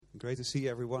Great to see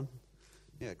everyone.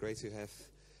 Yeah, great to have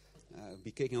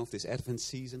be kicking off this Advent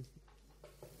season.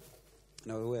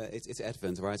 It's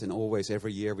Advent, right? And always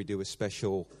every year we do a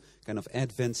special kind of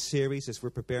Advent series as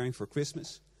we're preparing for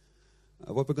Christmas.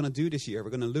 What we're going to do this year, we're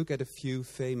going to look at a few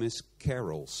famous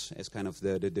carols as kind of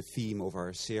the theme of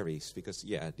our series. Because,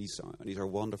 these are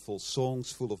wonderful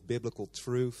songs full of biblical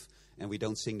truth, and we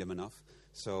don't sing them enough.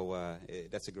 So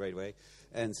that's a great way.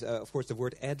 And, of course, the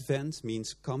word Advent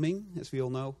means coming, as we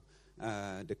all know.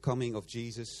 The coming of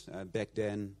Jesus back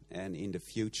then and in the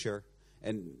future.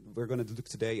 And we're going to look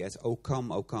today at O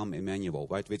come, Immanuel,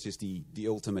 right? Which is the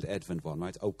ultimate Advent one,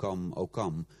 right? O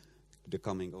come, the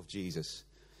coming of Jesus.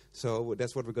 So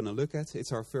that's what we're going to look at.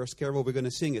 It's our first carol. We're going to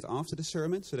sing it after the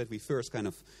sermon so that we first kind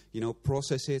of,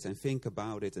 process it and think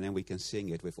about it, and then we can sing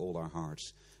it with all our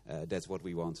hearts. That's what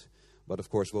we want. But of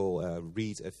course, we'll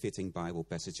read a fitting Bible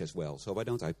passage as well. So why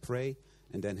don't I pray,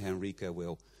 and then Henrike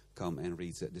will come and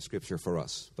read the scripture for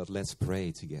us. But let's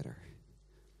pray together.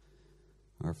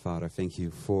 Our Father, thank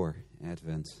you for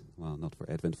Advent. Well, not for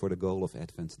Advent, for the goal of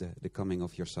Advent, the coming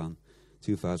of your Son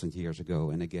 2,000 years ago,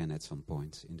 and again at some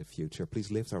point in the future.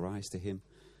 Please lift our eyes to him.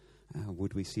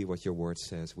 Would we see what your word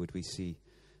says? Would we see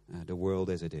the world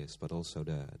as it is, but also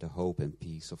the hope and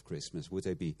peace of Christmas? Would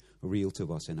they be real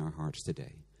to us in our hearts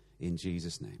today? In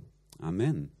Jesus' name,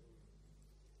 amen.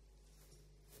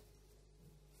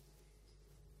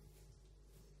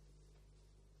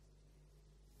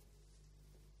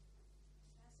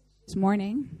 This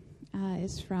morning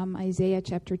is from Isaiah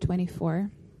chapter 24.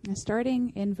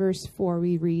 Starting in verse 4,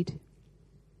 we read,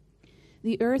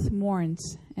 "The earth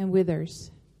mourns and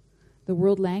withers, the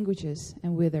world languishes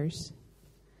and withers.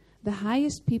 The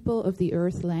highest people of the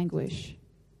earth languish.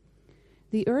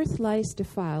 The earth lies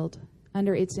defiled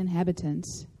under its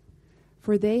inhabitants,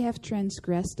 for they have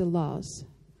transgressed the laws,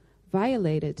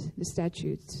 violated the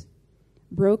statutes,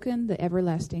 broken the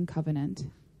everlasting covenant.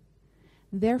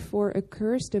 Therefore a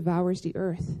curse devours the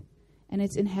earth, and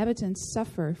its inhabitants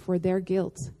suffer for their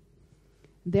guilt.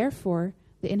 Therefore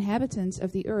the inhabitants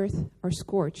of the earth are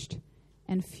scorched,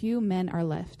 and few men are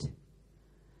left.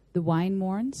 The wine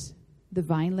mourns, the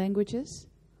vine languishes,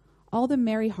 all the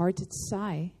merry-hearted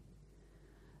sigh.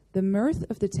 The mirth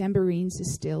of the tambourines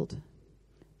is stilled.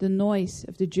 The noise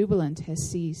of the jubilant has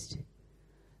ceased.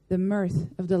 The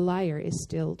mirth of the lyre is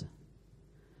stilled.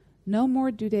 No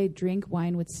more do they drink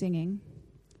wine with singing.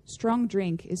 Strong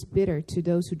drink is bitter to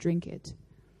those who drink it.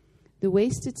 The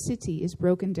wasted city is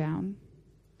broken down.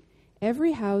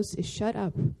 Every house is shut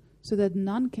up so that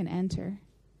none can enter.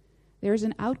 There is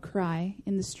an outcry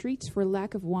in the streets for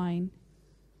lack of wine,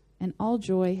 and all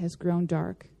joy has grown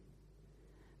dark.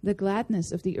 The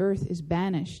gladness of the earth is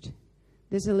banished.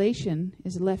 Desolation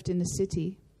is left in the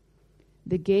city.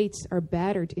 The gates are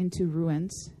battered into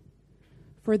ruins.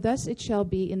 For thus it shall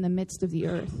be in the midst of the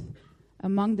earth,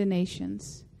 among the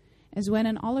nations, as when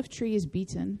an olive tree is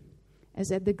beaten,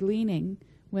 as at the gleaning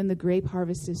when the grape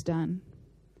harvest is done.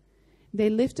 They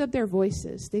lift up their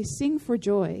voices, they sing for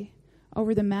joy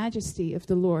over the majesty of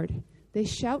the Lord. They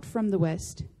shout from the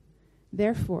west.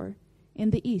 Therefore, in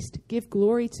the east, give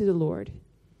glory to the Lord.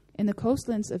 In the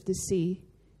coastlands of the sea,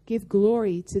 give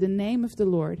glory to the name of the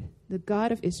Lord, the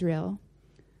God of Israel.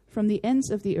 From the ends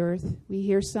of the earth, we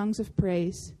hear songs of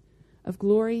praise, of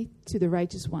glory to the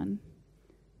righteous one.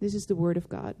 This is the word of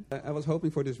God." I was hoping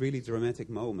for this really dramatic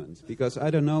moment, because I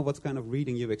don't know what kind of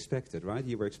reading you expected, right?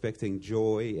 You were expecting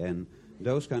joy and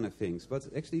those kind of things, but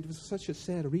actually it was such a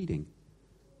sad reading,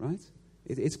 right?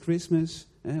 It's Christmas,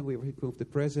 we with the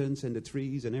presents and the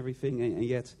trees and everything, and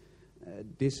yet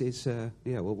this is,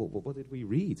 what did we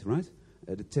read, right?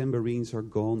 The tambourines are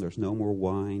gone, there's no more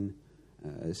wine,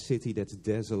 a city that's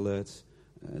desolate,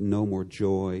 no more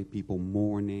joy, people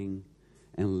mourning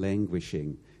and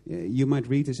languishing. You might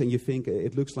read this and you think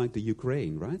it looks like the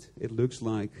Ukraine, right? It looks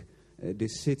like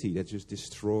this city that's just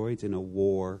destroyed in a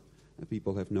war.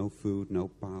 People have no food, no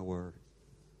power,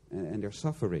 and they're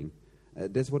suffering.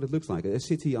 That's what it looks like. A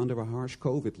city under a harsh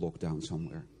COVID lockdown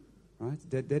somewhere, right?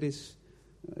 That is,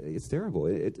 it's terrible.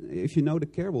 If you know the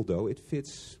carol, though, it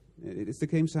fits. It's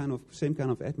the same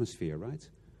kind of atmosphere, right?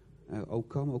 O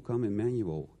come,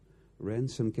 Immanuel.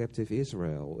 Ransom captive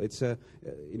Israel. It's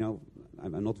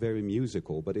I'm not very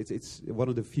musical, but it's one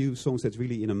of the few songs that's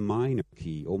really in a minor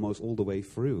key, almost all the way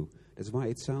through. That's why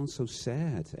it sounds so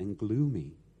sad and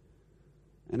gloomy.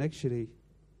 And actually,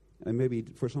 maybe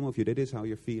for some of you, that is how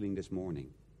you're feeling this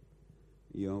morning.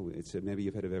 It's maybe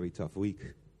you've had a very tough week,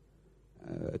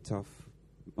 a tough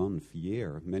month,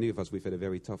 year. Many of us, we've had a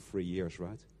very tough 3 years,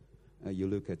 right? You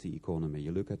look at the economy,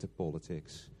 you look at the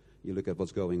politics, you look at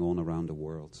what's going on around the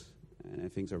world,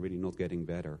 and things are really not getting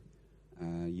better.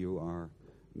 You are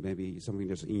maybe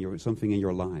something in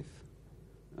your life,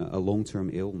 a long-term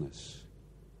illness,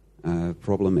 a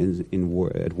problem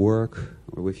at work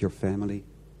or with your family,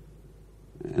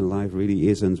 and life really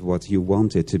isn't what you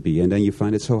want it to be, and then you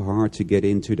find it so hard to get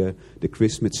into the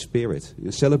Christmas spirit.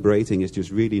 Celebrating is just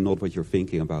really not what you're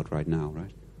thinking about right now,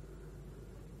 right?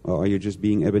 Or are you just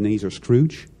being Ebenezer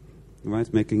Scrooge,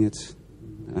 right? Making it,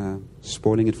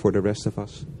 spoiling it for the rest of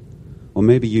us? Or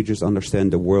maybe you just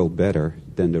understand the world better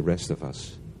than the rest of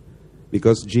us.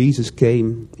 Because Jesus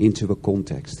came into a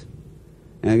context.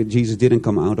 And Jesus didn't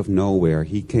come out of nowhere.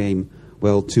 He came,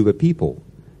 to a people.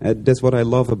 That's what I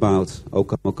love about O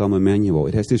Come, Immanuel.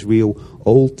 It has this real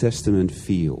Old Testament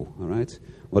feel. All right?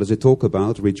 What does it talk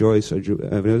about? Rejoice,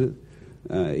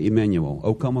 Immanuel.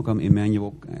 O come,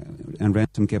 Immanuel, and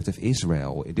ransom captive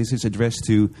Israel. This is addressed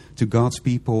to God's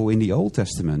people in the Old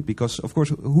Testament. Because, of course,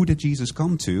 who did Jesus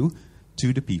come to?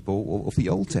 To the people of the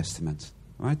Old Testament.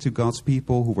 Right? To God's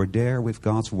people who were there with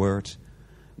God's word.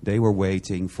 They were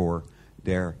waiting for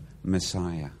their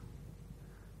Messiah.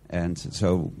 And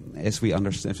so, as we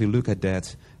look at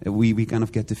that, we kind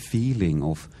of get the feeling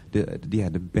of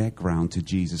the background to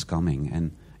Jesus coming.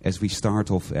 And as we start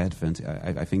off Advent,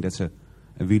 I think that's a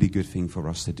really good thing for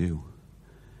us to do.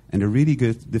 And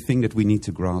the thing that we need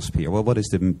to grasp here, what is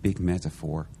the big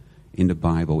metaphor in the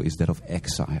Bible is that of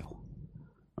exile.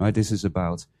 Right? This is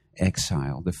about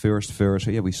exile. The first verse,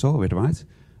 we saw it, right?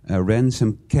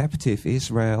 Ransom captive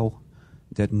Israel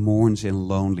that mourns in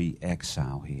lonely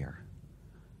exile here.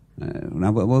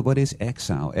 Now, what is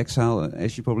exile? Exile,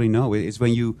 as you probably know, is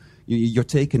when you're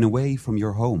taken away from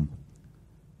your home.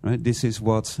 Right? This is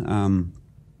what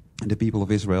the people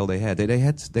of Israel they had.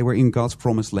 They were in God's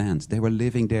promised land. They were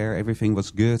living there. Everything was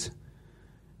good,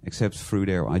 except through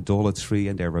their idolatry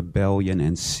and their rebellion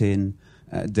and sin.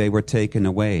 They were taken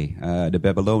away. The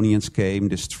Babylonians came,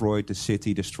 destroyed the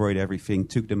city, destroyed everything,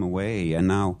 took them away, and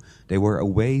now they were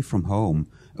away from home,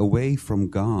 away from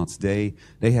God. They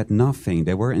had nothing.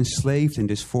 They were enslaved in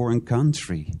this foreign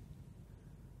country.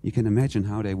 You can imagine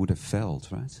how they would have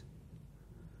felt, right?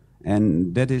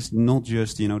 And that is not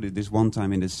just, this one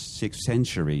time in the 6th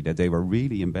century that they were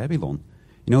really in Babylon.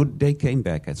 They came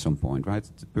back at some point, right?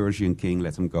 The Persian king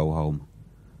let them go home.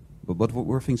 But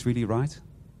were things really right?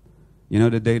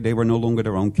 That they were no longer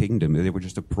their own kingdom. They were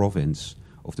just a province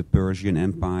of the Persian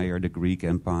Empire, the Greek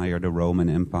Empire, the Roman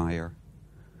Empire.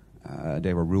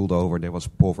 They were ruled over. There was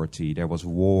poverty. There was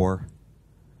war.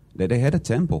 They had a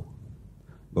temple.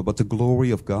 But the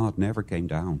glory of God never came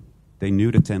down. They knew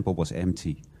the temple was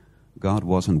empty. God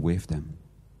wasn't with them.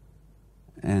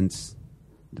 And,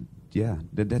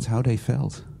 that's how they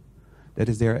felt. That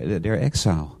is their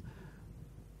exile.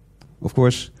 Of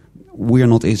course, we are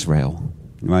not Israel.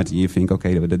 Right? You think,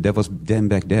 okay, that was them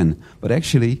back then. But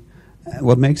actually,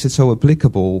 what makes it so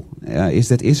applicable is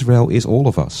that Israel is all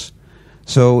of us.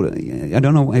 So, I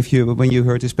don't know when you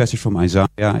heard this passage from Isaiah,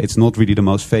 it's not really the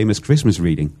most famous Christmas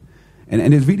reading.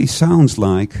 And it really sounds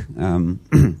like,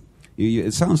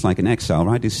 it sounds like an exile,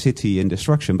 right? This city in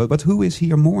destruction. But who is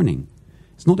here mourning?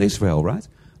 It's not Israel, right?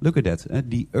 Look at that.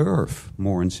 The earth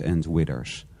mourns and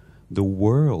withers. The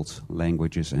world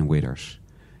languishes and withers.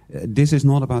 This is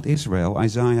not about Israel.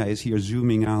 Isaiah is here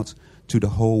zooming out to the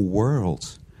whole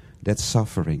world that's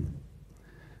suffering.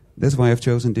 That's why I've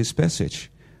chosen this passage.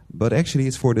 But actually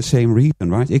it's for the same reason,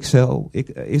 right?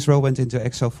 Israel went into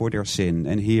exile for their sin.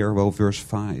 And here, verse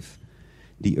 5.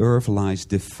 The earth lies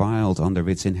defiled under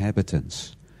its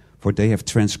inhabitants. For they have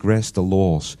transgressed the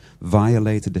laws,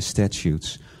 violated the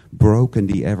statutes, broken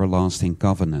the everlasting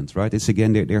covenant, right? It's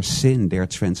again their sin, their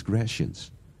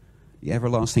transgressions. The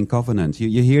everlasting covenant.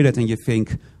 You hear that and you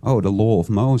think, the law of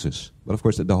Moses. But of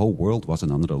course, the whole world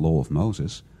wasn't under the law of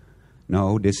Moses.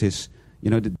 No, this is,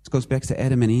 this goes back to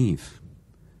Adam and Eve.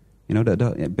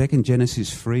 Back in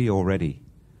Genesis 3 already,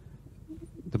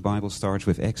 the Bible starts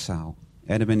with exile.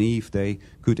 Adam and Eve, they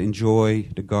could enjoy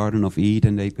the Garden of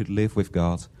Eden, they could live with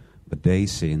God, but they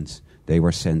sinned. They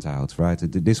were sent out, right?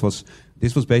 This was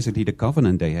basically the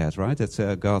covenant they had, right?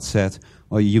 That God said,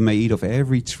 you may eat of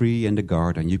every tree in the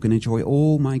garden. You can enjoy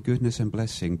all my goodness and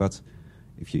blessing. But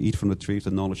if you eat from the tree of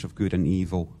the knowledge of good and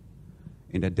evil,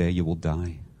 in that day you will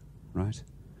die, right?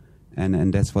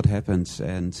 And that's what happens.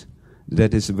 And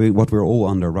that is what we're all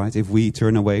under, right? If we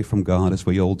turn away from God, as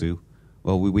we all do,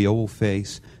 we all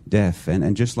face death.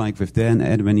 And just like with then,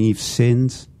 Adam and Eve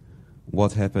sinned.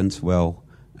 What happened?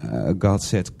 God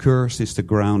said, cursed is the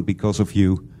ground because of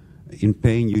you. In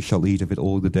pain you shall eat of it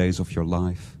all the days of your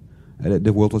life.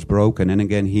 The world was broken. And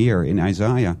again here in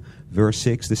Isaiah, verse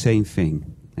 6, the same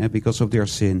thing. Because of their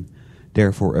sin,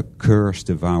 therefore a curse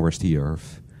devours the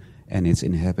earth, and its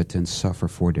inhabitants suffer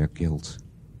for their guilt.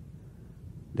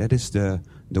 That is the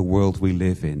world we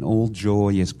live in. All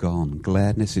joy is gone.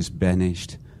 Gladness is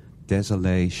banished.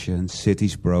 Desolation,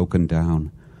 cities broken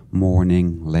down,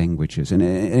 mourning, languages.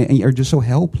 And you're just so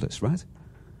helpless, right?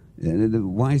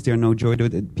 Why is there no joy?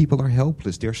 People are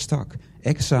helpless. They're stuck.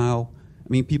 Exile. I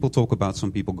mean, people talk about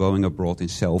some people going abroad in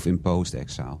self-imposed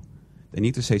exile. They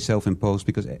need to say self-imposed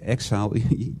because exile,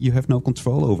 you have no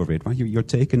control over it, right? You're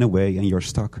taken away and you're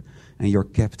stuck and you're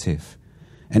captive.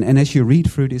 And as you read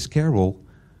through this carol,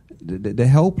 the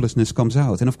helplessness comes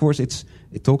out. And of course, it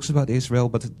talks about Israel,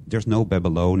 but there's no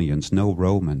Babylonians, no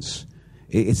Romans.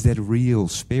 It's that real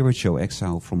spiritual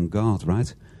exile from God,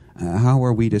 right? How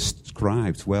are we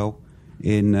described? Well,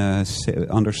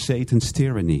 under Satan's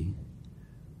tyranny.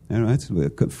 All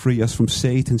right? Free us from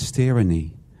Satan's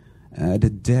tyranny. The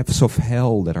depths of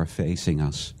hell that are facing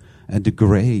us. The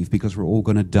grave, because we're all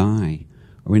going to die.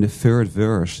 Or in the third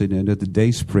verse, the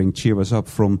dayspring, cheer us up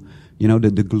from,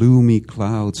 the gloomy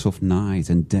clouds of night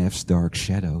and death's dark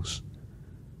shadows.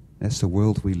 That's the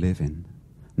world we live in.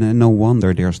 No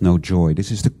wonder there's no joy.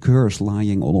 This is the curse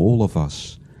lying on all of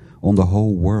us, on the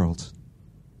whole world.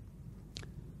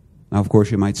 Now, of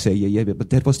course, you might say, yeah, but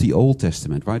that was the Old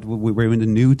Testament, right? We're in the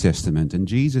New Testament, and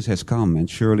Jesus has come, and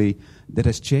surely that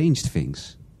has changed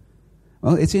things.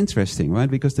 Well, it's interesting, right?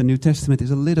 Because the New Testament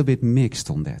is a little bit mixed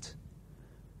on that.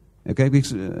 Okay,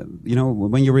 because,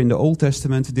 when you're in the Old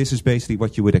Testament, this is basically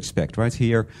what you would expect, right?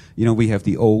 Here, we have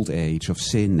the old age of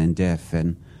sin and death,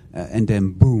 and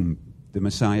then boom, the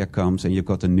Messiah comes, and you've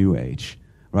got the new age,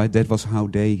 right? That was how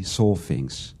they saw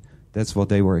things. That's what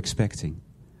they were expecting.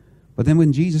 But then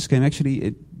when Jesus came, actually,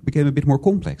 it became a bit more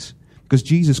complex. Because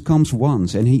Jesus comes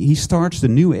once, and he starts the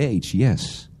new age,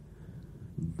 yes.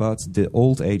 But the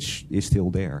old age is still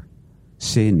there.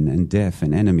 Sin and death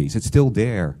and enemies, it's still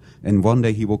there. And one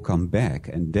day he will come back,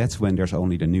 and that's when there's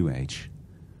only the new age.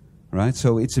 Right?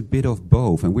 So it's a bit of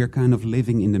both, and we're kind of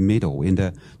living in the middle, in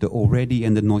the already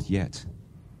and the not yet.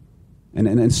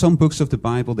 And some books of the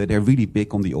Bible, they're really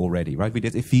big on the already, right? We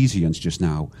did Ephesians just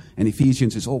now. And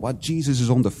Ephesians is, Jesus is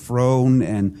on the throne,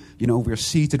 and, we're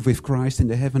seated with Christ in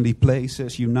the heavenly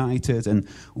places, united and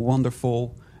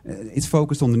wonderful. It's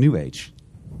focused on the new age.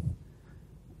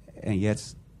 And yet,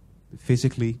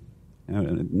 physically,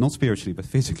 not spiritually, but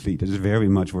physically, this is very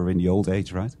much we're in the old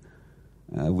age, right?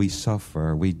 We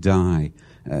suffer, we die,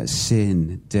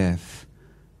 sin, death,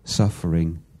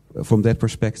 suffering. From that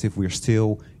perspective, we're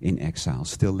still in exile,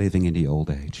 still living in the old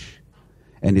age.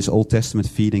 And this Old Testament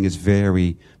feeling is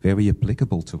very, very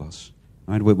applicable to us.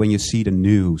 Right? When you see the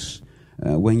news,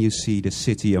 when you see the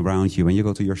city around you, when you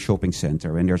go to your shopping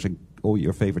center and all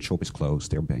your favorite shop is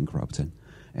closed, they're bankrupt and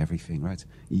everything, right?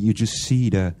 You just see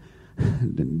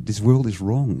this world is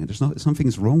wrong, and something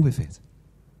is wrong with it.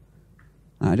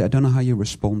 I don't know how you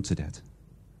respond to that.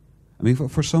 I mean,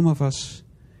 for some of us,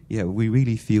 we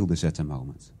really feel this at the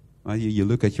moment. You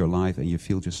look at your life and you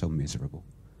feel just so miserable.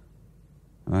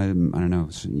 I don't know,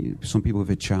 some people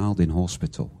have a child in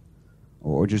hospital,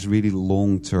 or just really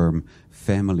long-term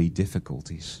family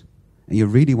difficulties. And you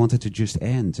really want it to just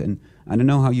end. And I don't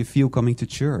know how you feel coming to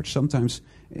church. Sometimes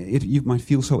you might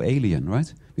feel so alien,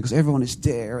 right? Because everyone is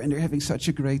there and they're having such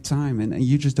a great time, and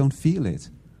you just don't feel it.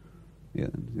 Yeah.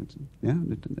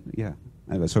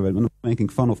 Sorry, I'm not making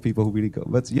fun of people who really go.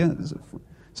 But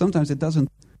sometimes it doesn't.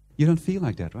 You don't feel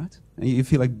like that, right? And you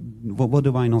feel like, what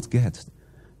do I not get?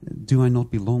 Do I not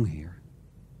belong here?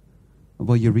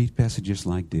 Well, you read passages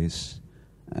like this.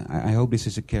 I hope this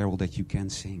is a carol that you can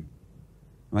sing.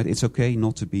 Right? It's okay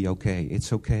not to be okay.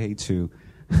 It's okay to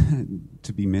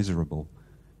be miserable.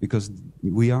 Because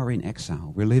we are in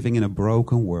exile. We're living in a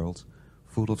broken world,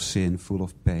 full of sin, full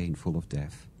of pain, full of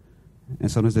death.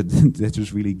 And sometimes that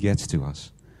just really gets to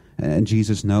us. And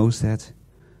Jesus knows that.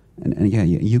 And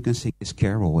you can sing this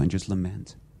carol and just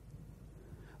lament.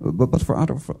 But for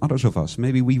others of us,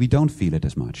 maybe we don't feel it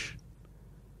as much.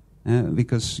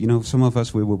 Because, some of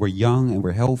us, we're young and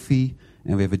we're healthy,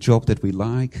 and we have a job that we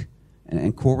like,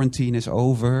 and quarantine is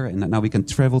over, and now we can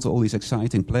travel to all these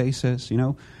exciting places,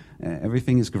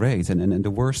 everything is great. And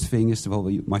the worst thing is,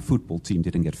 my football team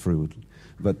didn't get through.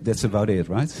 But that's about it,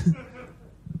 right?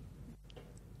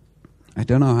 I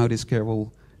don't know how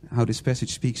this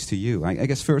passage speaks to you. I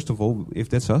guess, first of all, if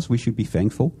that's us, we should be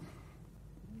thankful.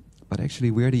 But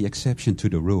actually, we're the exception to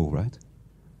the rule, right?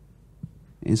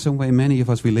 In some way, many of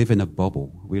us, we live in a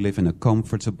bubble. We live in a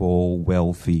comfortable,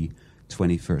 wealthy,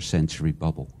 21st century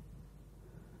bubble.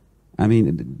 I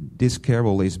mean, this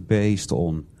carol is based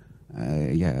on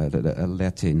a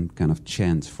Latin kind of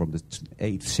chant from the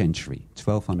 8th century,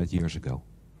 1,200 years ago.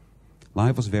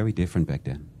 Life was very different back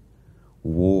then.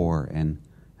 War and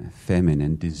famine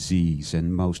and disease,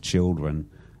 and most children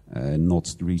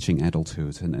not reaching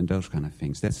adulthood, and those kind of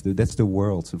things. That's the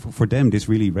world. For them, this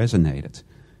really resonated.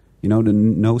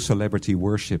 No celebrity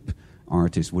worship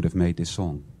artist would have made this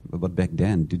song. But back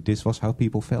then, this was how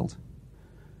people felt.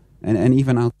 And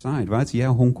even outside, right?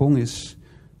 Yeah, Hong Kong is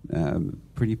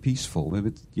pretty peaceful.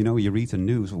 But, you read the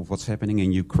news of what's happening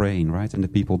in Ukraine, right? And the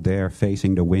people there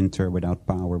facing the winter without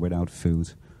power, without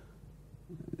food.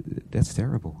 That's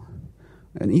terrible.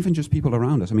 And even just people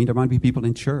around us. I mean, there might be people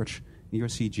in church, near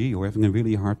CG, who are having a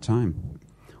really hard time.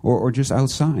 Or just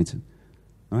outside.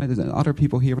 Right? Other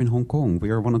people here in Hong Kong, we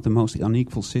are one of the most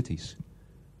unequal cities.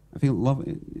 I feel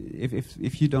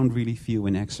if you don't really feel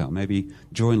in exile, maybe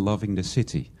join Loving the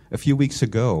City. A few weeks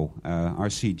ago, our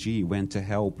CG went to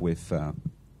help with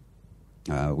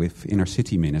inner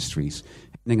city ministries,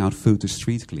 handing out food to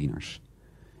street cleaners.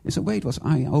 In a way, it was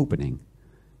eye-opening.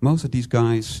 Most of these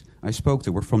guys I spoke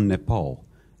to were from Nepal,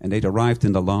 and they'd arrived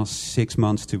in the last 6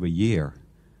 months to a year.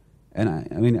 And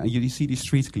I mean, you see these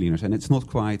street cleaners, and it's not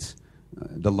quite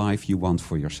the life you want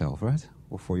for yourself, right?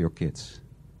 Or for your kids.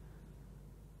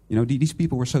 These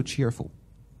people were so cheerful.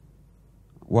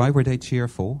 Why were they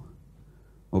cheerful?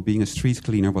 Well, being a street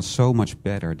cleaner was so much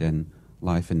better than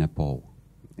life in Nepal,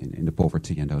 in the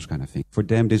poverty and those kind of things. For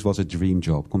them, this was a dream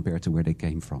job compared to where they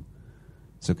came from.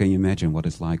 So can you imagine what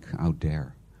it's like out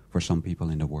there for some people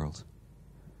in the world?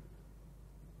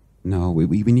 No,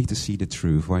 we need to see the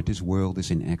truth, right? This world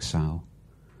is in exile.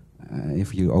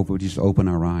 If you just open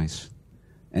our eyes.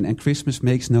 And Christmas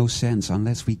makes no sense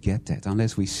unless we get that,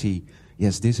 unless we see,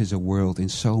 yes, this is a world in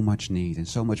so much need and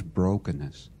so much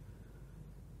brokenness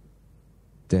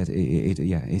that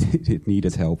it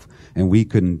needed help, and we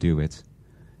couldn't do it.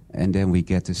 And then we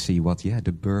get to see what,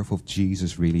 the birth of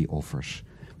Jesus really offers.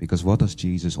 Because what does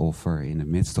Jesus offer in the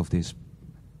midst of this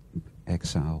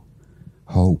exile?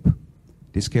 Hope.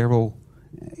 This carol,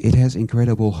 it has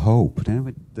incredible hope.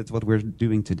 That's what we're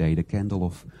doing today, the candle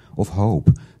of hope.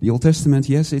 The Old Testament,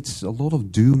 yes, it's a lot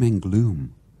of doom and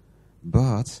gloom.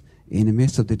 But in the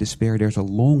midst of the despair, there's a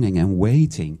longing and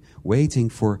waiting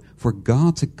for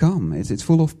God to come. It's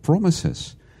full of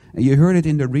promises. And you heard it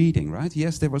in the reading, right?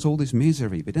 Yes, there was all this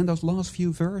misery. But then those last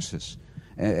few verses,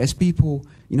 as people,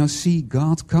 see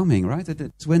God coming, right?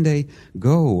 That's when they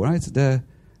go, right?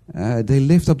 They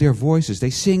lift up their voices. They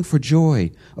sing for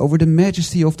joy. Over the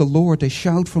majesty of the Lord, they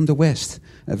shout from the west.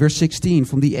 Verse 16,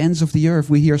 from the ends of the earth,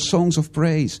 we hear songs of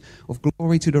praise, of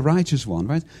glory to the righteous one,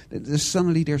 right?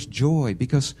 Suddenly there's joy,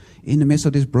 because in the midst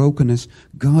of this brokenness,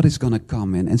 God is going to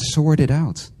come and sort it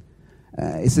out.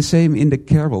 It's the same in the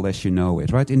carol as you know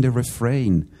it, right? In the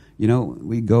refrain,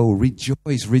 we go,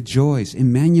 rejoice, rejoice,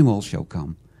 Immanuel shall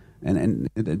come. And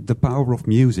the power of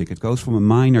music, it goes from a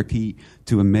minor key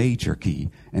to a major key.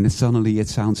 And suddenly it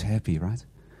sounds happy, right?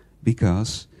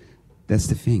 Because that's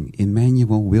the thing.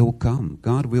 Immanuel will come.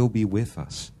 God will be with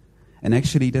us. And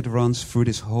actually that runs through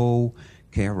this whole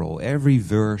carol. Every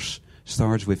verse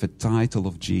starts with a title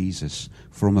of Jesus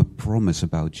from a promise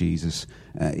about Jesus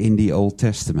in the Old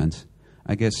Testament.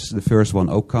 I guess the first one,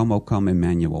 O come,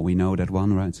 Immanuel. We know that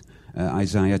one, right?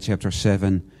 Isaiah chapter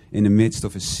 7. In the midst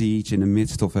of a siege, in the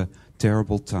midst of a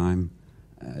terrible time,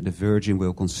 the virgin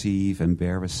will conceive and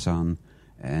bear a son,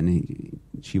 and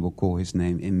she will call his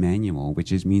name Immanuel,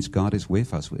 which means God is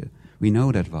with us. We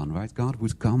know that one, right? God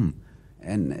would come,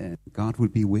 and God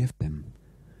would be with them.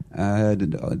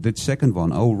 The second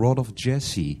one, O rod of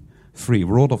Jesse,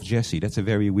 rod of Jesse. That's a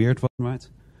very weird one, right?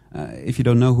 If you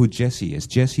don't know who Jesse is,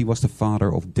 Jesse was the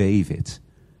father of David.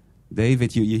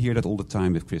 David, you hear that all the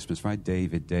time with Christmas, right?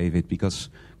 David, because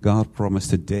God promised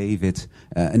to David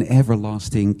an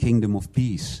everlasting kingdom of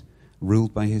peace,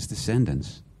 ruled by his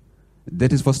descendants.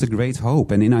 That was the great hope.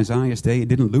 And in Isaiah's day, it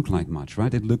didn't look like much,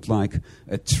 right? It looked like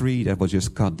a tree that was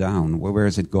just cut down. Where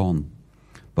is it gone?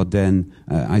 But then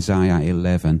Isaiah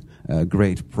 11, a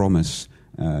great promise.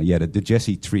 The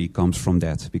Jesse tree comes from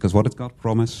that. Because what did God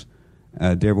promise?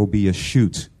 There will be a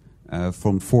shoot. It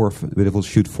will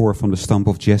shoot forth from the stump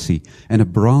of Jesse, and a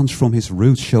branch from his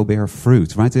roots shall bear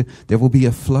fruit. Right? There will be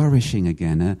a flourishing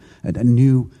again, a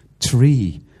new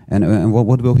tree. And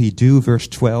what will he do? Verse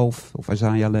 12 of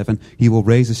Isaiah 11. He will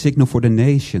raise a signal for the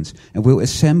nations, and will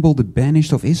assemble the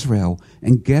banished of Israel,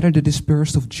 and gather the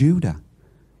dispersed of Judah.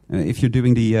 If you're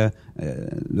doing the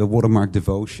watermark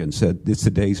devotions, it's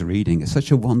today's reading. It's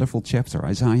such a wonderful chapter,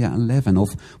 Isaiah 11,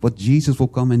 of what Jesus will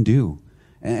come and do.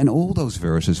 And all those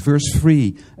verses. Verse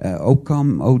 3, O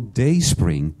come, O day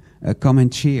spring, come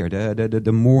and cheer,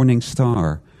 the morning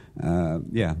star.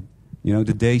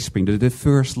 The day spring, the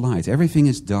first light. Everything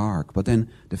is dark, but then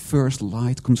the first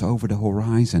light comes over the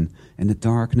horizon, and the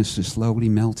darkness is slowly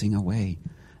melting away.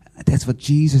 That's what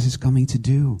Jesus is coming to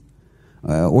do.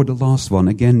 Or the last one,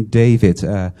 again, David.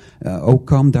 O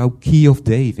come, thou key of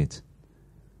David.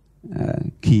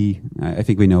 Key, I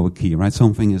think we know a key, right?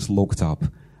 Something is locked up.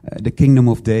 The kingdom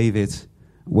of David,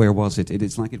 where was it?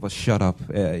 It's like it was shut up.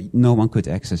 No one could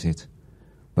access it.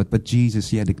 But Jesus,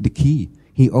 the key.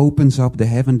 He opens up the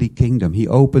heavenly kingdom. He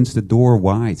opens the door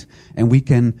wide. And we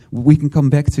can come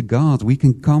back to God. We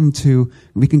can come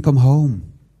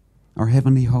home, our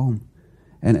heavenly home.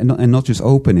 And not just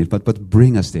open it, but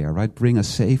bring us there, right? Bring us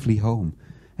safely home.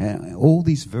 All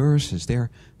these verses,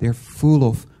 they're full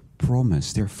of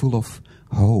promise. They're full of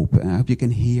hope. And I hope you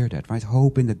can hear that, right?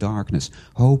 Hope in the darkness,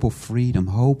 hope of freedom,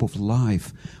 hope of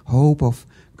life, hope of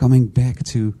coming back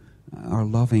to our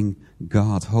loving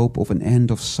God, hope of an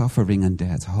end of suffering and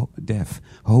death,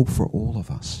 hope for all of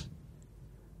us.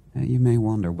 You may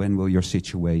wonder, when will your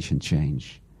situation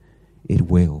change? It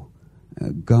will.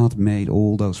 God made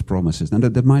all those promises. Now,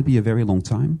 that might be a very long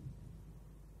time.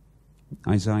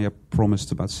 Isaiah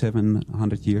promised about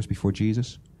 700 years before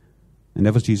Jesus. And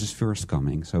that was Jesus' first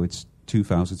coming. So it's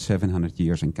 2,700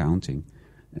 years and counting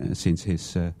since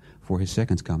for his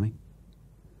second coming.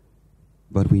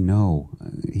 But we know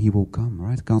he will come,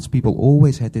 right? God's people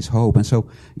always had this hope. And so,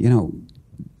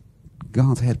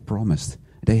 God had promised.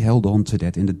 They held on to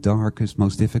that in the darkest,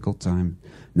 most difficult time.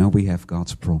 Now we have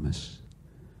God's promise.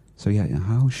 So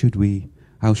how should we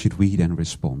then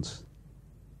respond?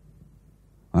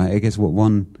 I guess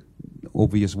one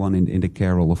obvious one in the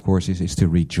carol, of course, is to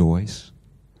rejoice,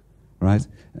 right?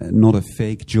 Not a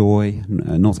fake joy,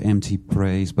 not empty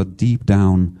praise, but deep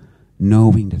down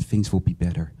knowing that things will be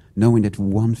better, knowing that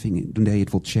one thing today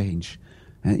it will change.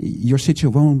 Your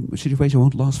situation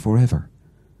won't last forever.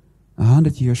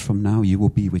 100 years from now, you will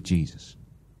be with Jesus,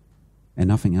 and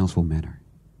nothing else will matter.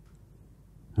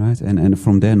 Right? And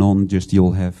from then on,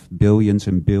 you'll have billions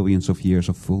and billions of years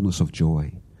of fullness of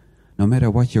joy. No matter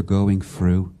what you're going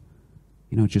through,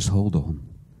 just hold on.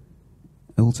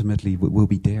 Ultimately, we'll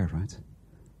be there, right?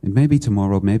 It may be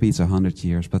tomorrow, maybe it's 100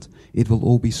 years, but it will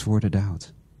all be sorted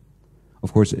out.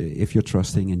 Of course, if you're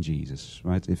trusting in Jesus,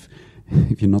 right? If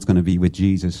you're not going to be with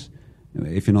Jesus,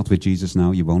 if you're not with Jesus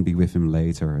now, you won't be with him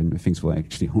later, and things will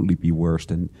actually only be worse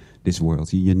than this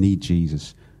world. You need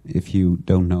Jesus. If you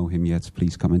don't know him yet,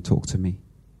 please come and talk to me.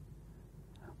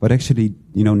 But actually,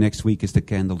 next week is the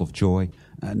candle of joy.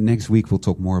 Next week we'll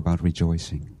talk more about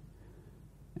rejoicing.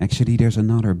 Actually, there's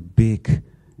another big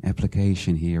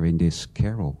application here in this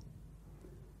carol.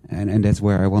 And that's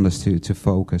where I want us to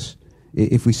focus.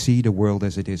 If we see the world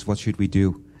as it is, what should we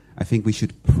do? I think we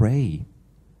should pray.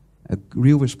 A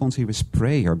real response here is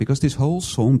prayer, because this whole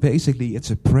song, basically, it's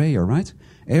a prayer, right?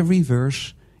 Every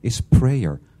verse is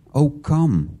prayer. Oh,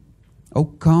 come. Oh,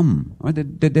 come. Right?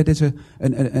 That is a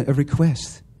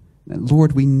request.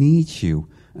 Lord, we need you.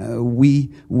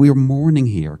 We're mourning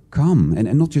here. Come,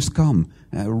 and not just come.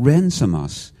 Ransom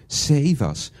us, save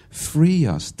us, free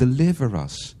us, deliver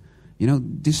us.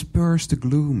 Disperse the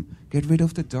gloom. Get rid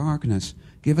of the darkness.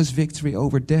 Give us victory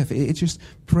over death. It's just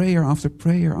prayer after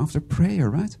prayer after prayer,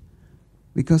 right?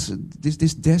 Because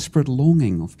this desperate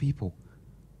longing of people,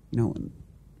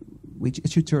 it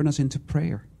should turn us into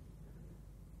prayer.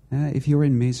 If you're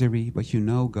in misery, but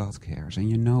God cares,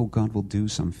 and God will do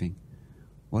something,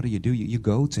 what do? You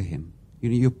go to him.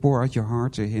 You pour out your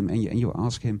heart to him, and you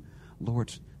ask him,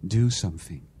 Lord, do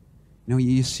something.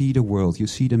 You see the world, you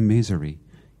see the misery.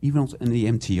 Even in the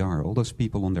MTR, all those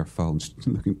people on their phones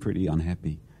looking pretty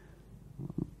unhappy.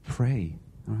 Pray,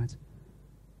 all right?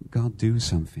 God, do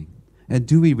something.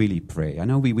 Do we really pray? I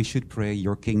know we should pray,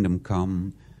 your kingdom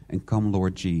come, and come,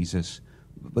 Lord Jesus.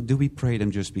 But do we pray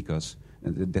them just because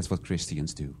that's what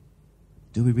Christians do?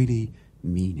 Do we really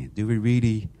mean it? Do we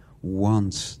really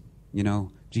want,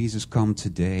 Jesus, come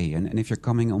today? And if you're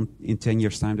coming on in 10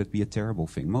 years' time, that'd be a terrible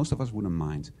thing. Most of us wouldn't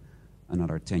mind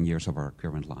another 10 years of our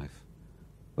current life.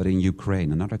 But in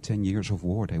Ukraine, another 10 years of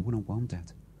war, they wouldn't want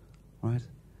that, right?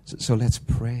 So let's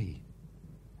pray.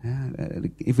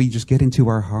 If we just get into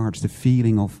our hearts the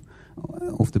feeling of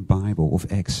the Bible, of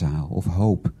exile, of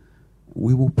hope,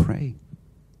 we will pray.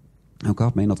 Now,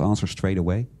 God may not answer straight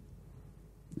away.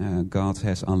 God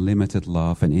has unlimited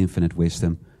love and infinite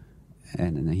wisdom,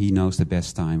 and he knows the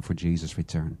best time for Jesus'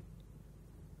 return.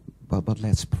 But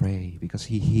let's pray, because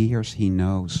he hears, he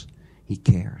knows, he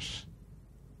cares.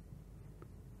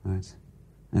 Right?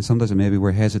 And sometimes maybe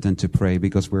we're hesitant to pray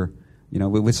because we're,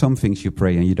 with some things you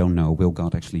pray and you don't know, will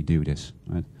God actually do this?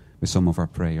 Right? With some of our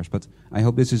prayers. But I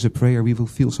hope this is a prayer we will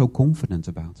feel so confident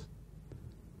about.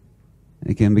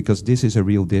 Again, because this is a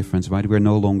real difference, right? We're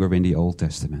no longer in the Old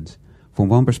Testament. From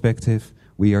one perspective,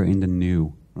 we are in the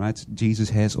New, right? Jesus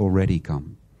has already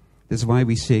come. That's why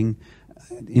we sing,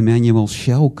 Immanuel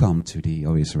shall come to thee,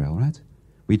 O Israel, right?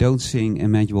 We don't sing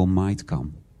Immanuel might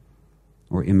come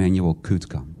or Immanuel could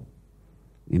come.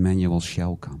 Immanuel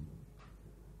shall come.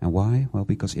 And why? Well,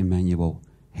 because Immanuel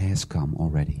has come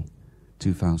already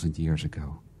 2,000 years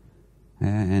ago.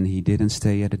 And he didn't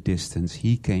stay at a distance.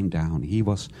 He came down. He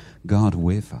was God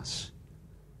with us.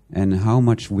 And how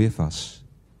much with us?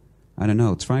 I don't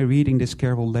know. Try reading this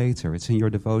carol later. It's in your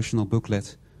devotional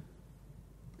booklet.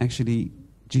 Actually,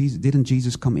 didn't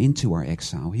Jesus come into our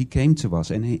exile? He came to us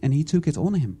and he took it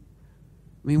on him.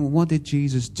 I mean, what did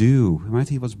Jesus do? Right?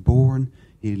 He was born.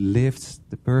 He lived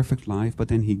the perfect life, but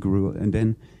then he grew, and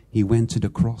then he went to the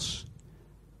cross.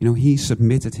 You know, he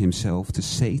submitted himself to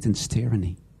Satan's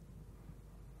tyranny.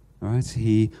 Right?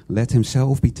 He let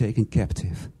himself be taken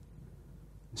captive.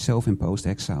 Self-imposed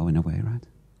exile in a way, right?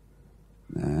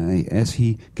 As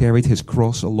he carried his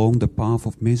cross along the path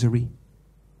of misery.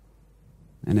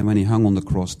 And then when he hung on the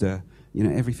cross,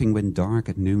 everything went dark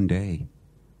at noonday.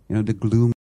 You know, the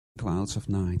gloomy clouds of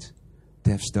night,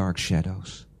 death's dark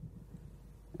shadows.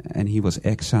 And he was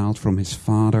exiled from his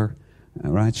Father,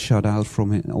 right? Shut out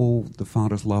from all the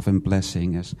Father's love and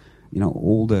blessing, as you know,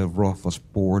 all the wrath was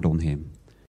poured on him.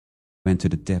 Went to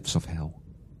the depths of hell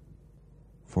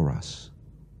for us.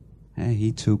 And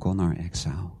he took on our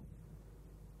exile.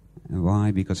 And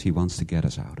why? Because he wants to get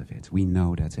us out of it. We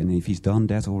know that. And if he's done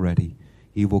that already,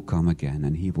 he will come again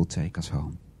and he will take us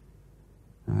home.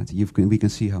 Right? We can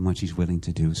see how much he's willing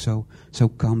to do. So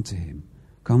come to him.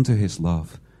 Come to his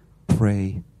love.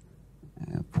 Pray.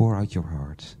 Pour out your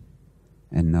heart.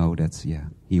 And know that,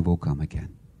 he will come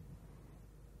again.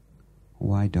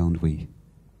 Why don't we?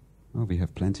 Well, we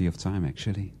have plenty of time,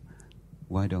 actually.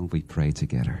 Why don't we pray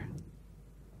together?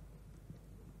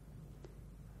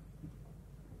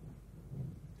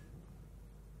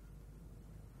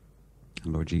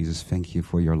 Lord Jesus, thank you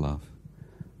for your love.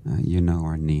 You know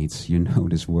our needs. You know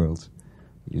this world.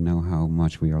 You know how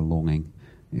much we are longing,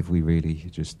 if we really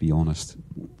just be honest,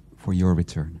 for your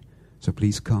return. So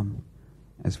please come.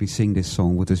 As we sing this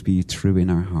song, would this be true in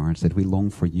our hearts, that we long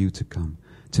for you to come,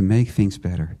 to make things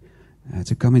better,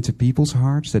 to come into people's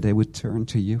hearts, that they would turn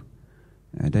to you,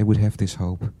 they would have this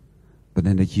hope, but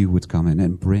then that you would come in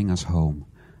and bring us home,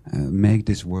 make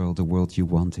this world the world you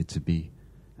want it to be,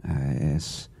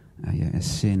 as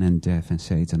sin and death and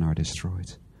Satan are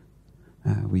destroyed.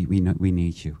 We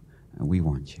need you, we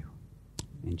want you.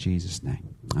 In Jesus'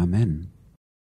 name, amen.